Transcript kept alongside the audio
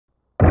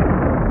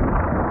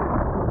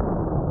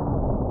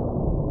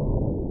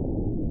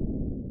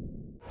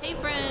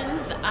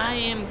I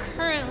am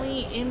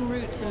currently en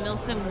route to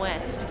Milsim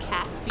West,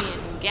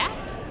 Caspian Gap.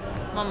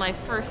 I'm on my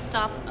first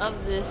stop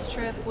of this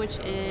trip, which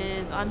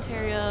is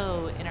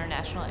Ontario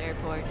International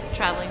Airport.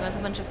 Traveling with a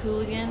bunch of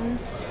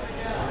hooligans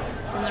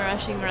from the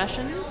Rushing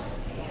Russians.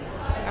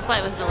 Our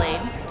flight was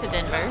delayed to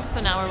Denver,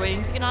 so now we're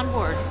waiting to get on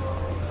board.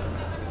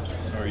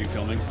 Are you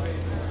filming?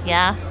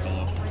 Yeah.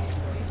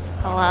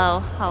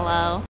 Hello,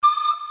 hello.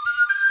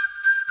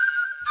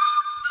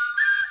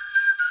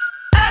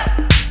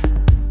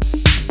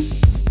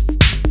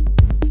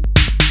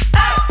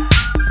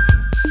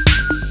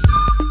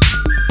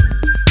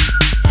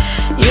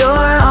 You're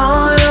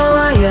on a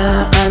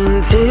wire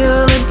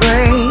until it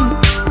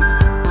breaks.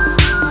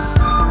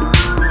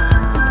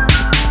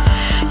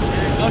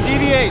 Don't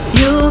deviate.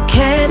 You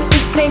can't be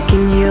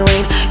thinking you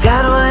ain't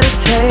got what it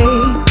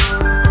takes.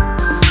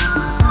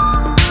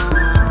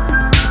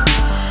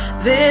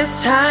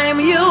 This time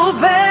you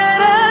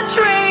better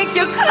drink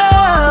your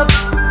cup.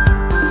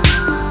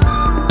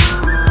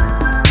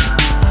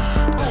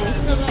 Oh, you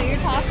still got your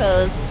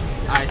tacos.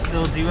 I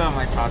still do have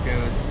my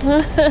tacos.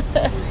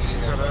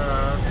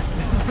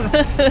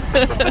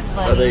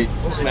 Are they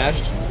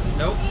smashed?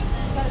 Nope.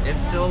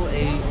 It's still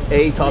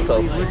a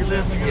taco. Look at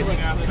this.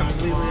 It's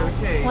completely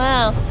okay.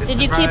 Wow. Did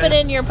you keep it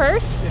in your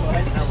purse?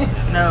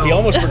 No. He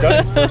almost forgot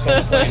his purse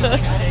on the plane.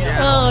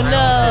 Yeah, Oh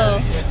no.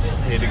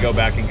 He had to go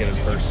back and get his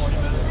purse.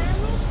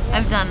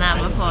 I've done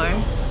that before.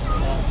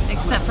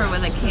 Except for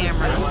with a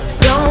camera.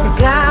 Don't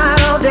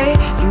got all day,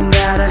 you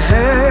gotta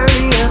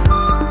hurry up.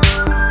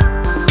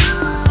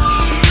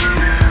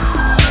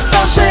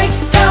 So shake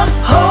down,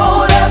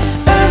 hold up.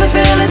 Early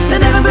feel it, they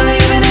never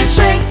believe in it.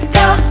 Shake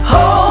down,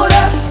 hold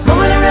up.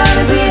 Moving around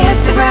until you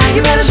hit the ground.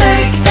 You better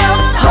shake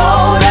down,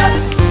 hold up.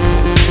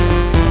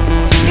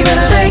 You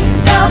better shake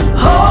down,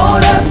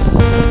 hold up.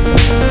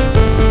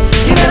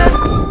 You gotta.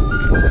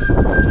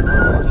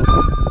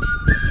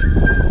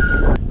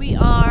 We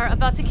are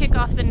about to kick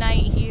off the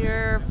night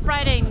here,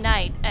 Friday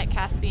night at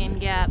Caspian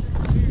Gap.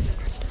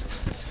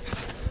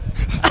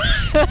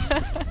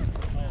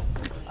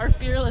 Our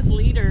fearless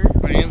leader.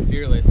 I am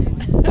fearless,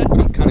 but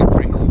I'm kind of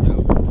crazy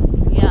though.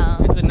 Yeah.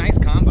 It's a nice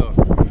combo.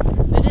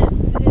 It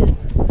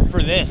is.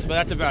 For this, but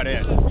that's about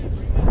it.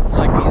 For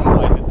like normal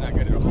life, it's not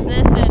good at all.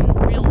 This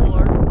and real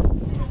war.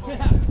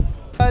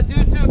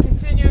 Due to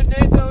continued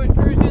NATO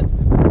incursions,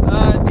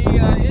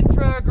 the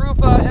intra-group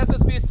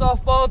FSB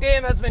softball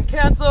game has been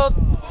canceled,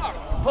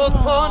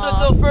 postponed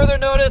until further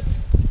notice.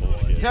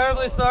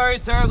 Terribly sorry,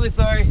 terribly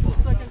sorry.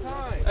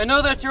 I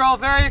know that you're all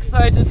very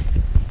excited,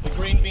 The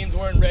green beans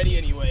weren't ready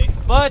anyway.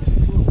 but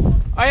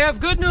I have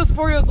good news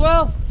for you as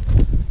well.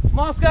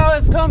 Moscow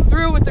has come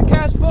through with the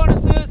cash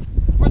bonuses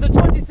for the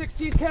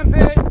 2016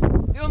 campaign.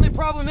 The only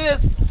problem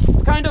is,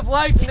 it's kind of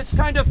light and it's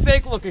kind of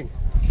fake looking.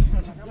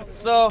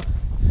 So,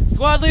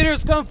 squad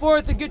leaders, come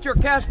forth and get your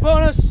cash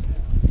bonus.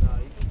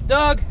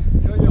 Doug,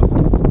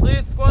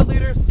 please, squad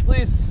leaders,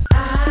 please.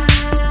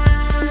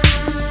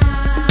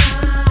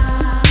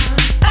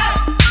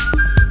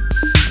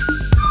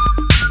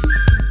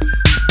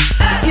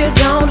 You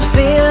don't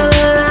feel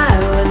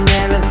alive when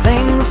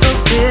everything's so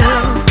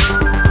still.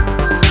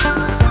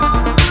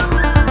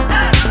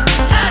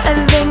 And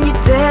then you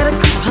dare to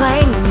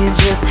complain, you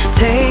just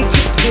take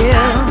your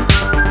pill.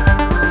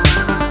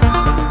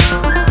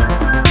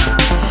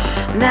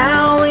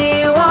 Now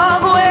we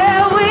walk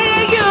where we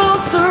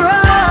used to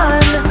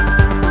run.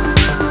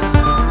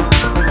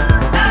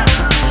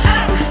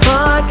 We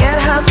forget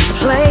how to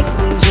play,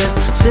 we just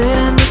sit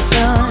in the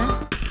sun.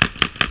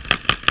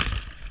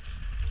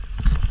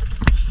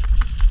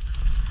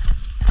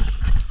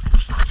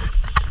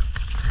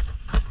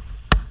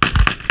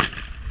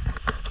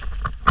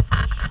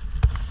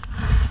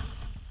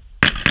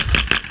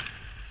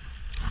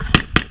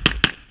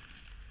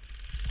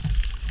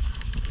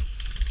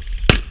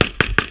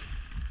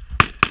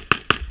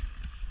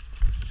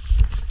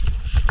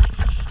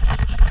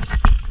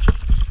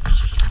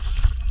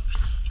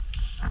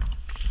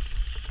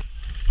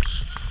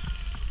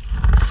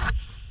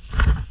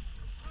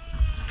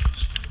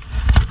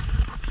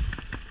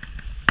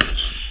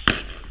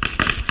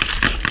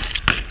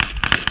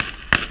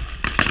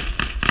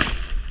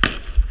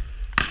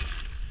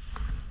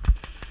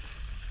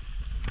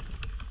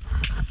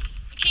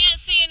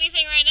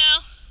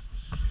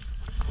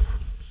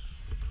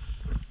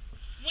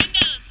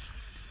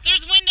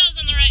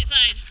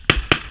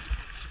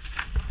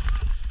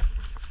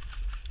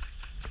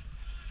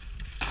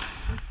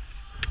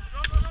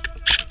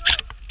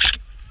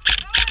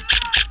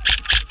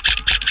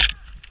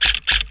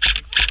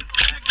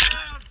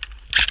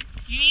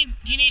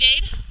 Do you need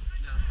aid?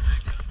 No,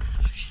 thank you.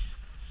 Okay.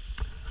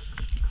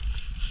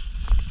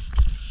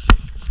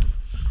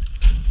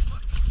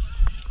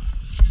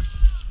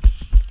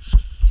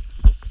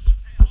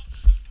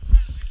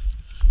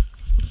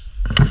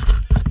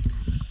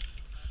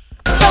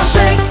 So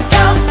shake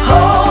down,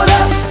 hold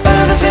up,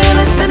 burn the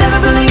feeling, they never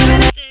believe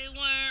in it. They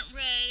weren't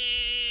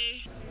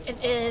ready. It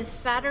is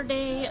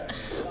Saturday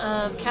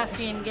of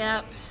Caspian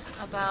Gap,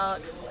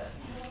 about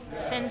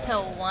 10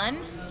 till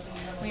 1.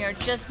 We are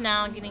just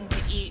now getting to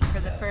eat for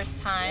the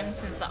first time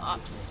since the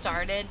ops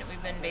started.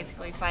 We've been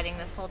basically fighting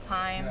this whole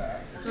time.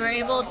 We were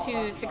able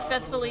to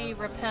successfully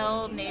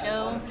repel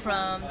NATO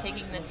from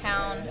taking the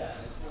town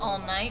all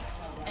night,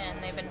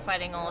 and they've been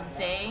fighting all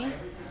day.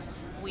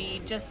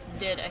 We just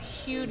did a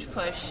huge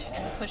push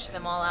and pushed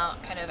them all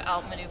out, kind of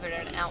outmaneuvered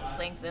and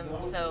outflanked them.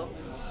 So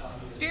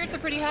spirits are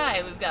pretty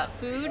high. We've got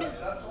food.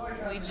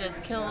 We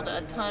just killed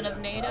a ton of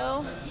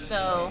NATO.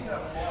 So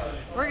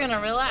we're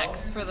gonna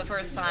relax for the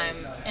first time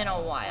in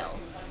a while.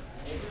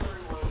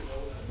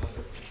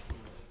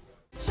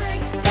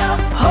 Shake down,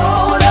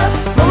 hold